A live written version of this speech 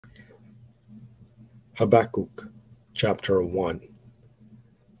Habakkuk chapter 1.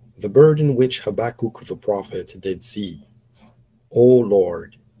 The burden which Habakkuk the prophet did see. O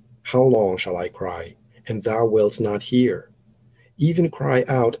Lord, how long shall I cry, and thou wilt not hear? Even cry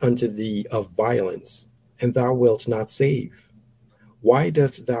out unto thee of violence, and thou wilt not save. Why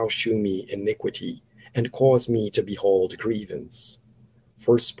dost thou shew me iniquity, and cause me to behold grievance?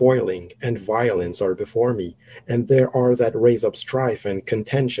 For spoiling and violence are before me, and there are that raise up strife and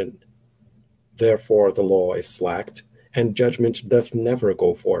contention. Therefore the law is slacked, and judgment doth never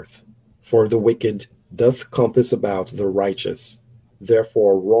go forth. For the wicked doth compass about the righteous,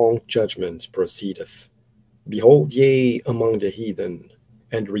 therefore wrong judgment proceedeth. Behold ye among the heathen,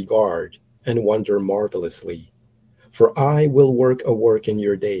 and regard, and wonder marvelously. For I will work a work in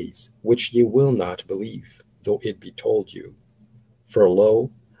your days, which ye will not believe, though it be told you. For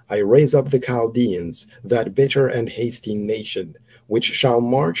lo, I raise up the Chaldeans, that bitter and hasty nation, which shall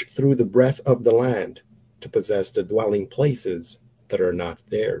march through the breadth of the land, to possess the dwelling places that are not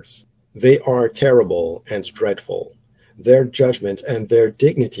theirs. They are terrible and dreadful. Their judgment and their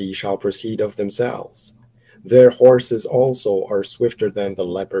dignity shall proceed of themselves. Their horses also are swifter than the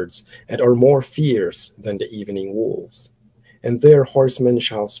leopards, and are more fierce than the evening wolves. And their horsemen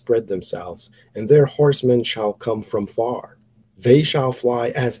shall spread themselves, and their horsemen shall come from far. They shall fly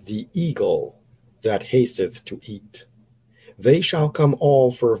as the eagle that hasteth to eat. They shall come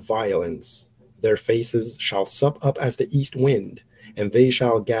all for violence. Their faces shall sup up as the east wind, and they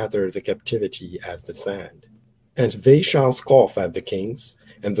shall gather the captivity as the sand. And they shall scoff at the kings,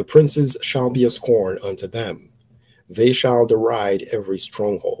 and the princes shall be a scorn unto them. They shall deride every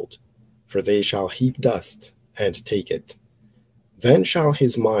stronghold, for they shall heap dust and take it. Then shall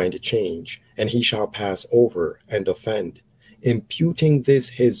his mind change, and he shall pass over and offend, imputing this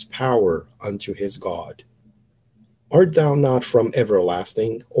his power unto his God. Art thou not from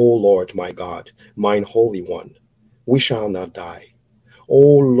everlasting, O Lord my God, mine Holy One? We shall not die. O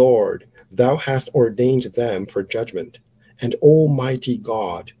Lord, thou hast ordained them for judgment, and Almighty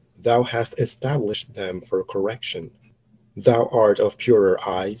God, thou hast established them for correction. Thou art of purer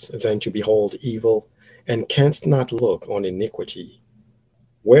eyes than to behold evil, and canst not look on iniquity.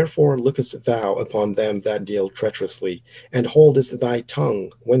 Wherefore lookest thou upon them that deal treacherously, and holdest thy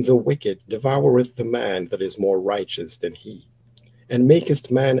tongue when the wicked devoureth the man that is more righteous than he, and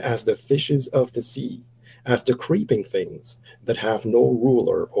makest man as the fishes of the sea, as the creeping things that have no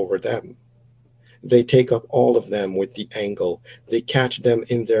ruler over them? They take up all of them with the angle, they catch them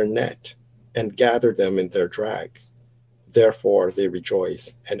in their net, and gather them in their drag. Therefore they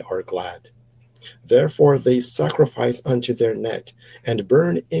rejoice and are glad. Therefore they sacrifice unto their net, and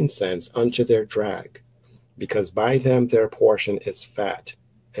burn incense unto their drag, because by them their portion is fat,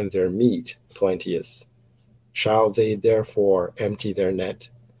 and their meat plenteous. Shall they therefore empty their net,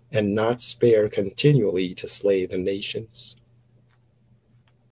 and not spare continually to slay the nations?